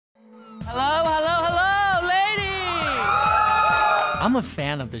Hello, hello, hello, ladies! I'm a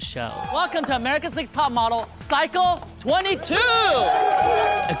fan of the show. Welcome to America's Next Top Model, Cycle 22!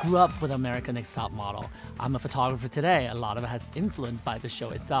 I grew up with America's Next Top Model. I'm a photographer today. A lot of it has influenced by the show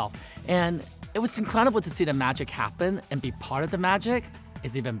itself. And it was incredible to see the magic happen and be part of the magic.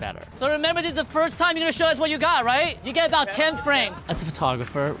 Is even better. So remember, this is the first time you're gonna show us what you got, right? You get about 10 frames. As a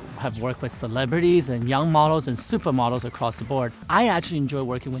photographer, I've worked with celebrities and young models and supermodels across the board. I actually enjoy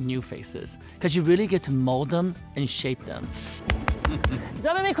working with new faces because you really get to mold them and shape them.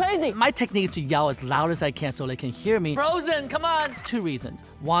 Driving me crazy. My technique is to yell as loud as I can so they can hear me. Frozen, come on. 2 reasons.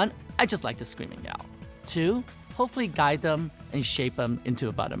 1, I just like to scream and yell. 2, hopefully guide them and shape them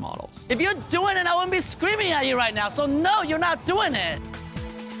into better models. If you're doing it, I wouldn't be screaming at you right now. So no, you're not doing it.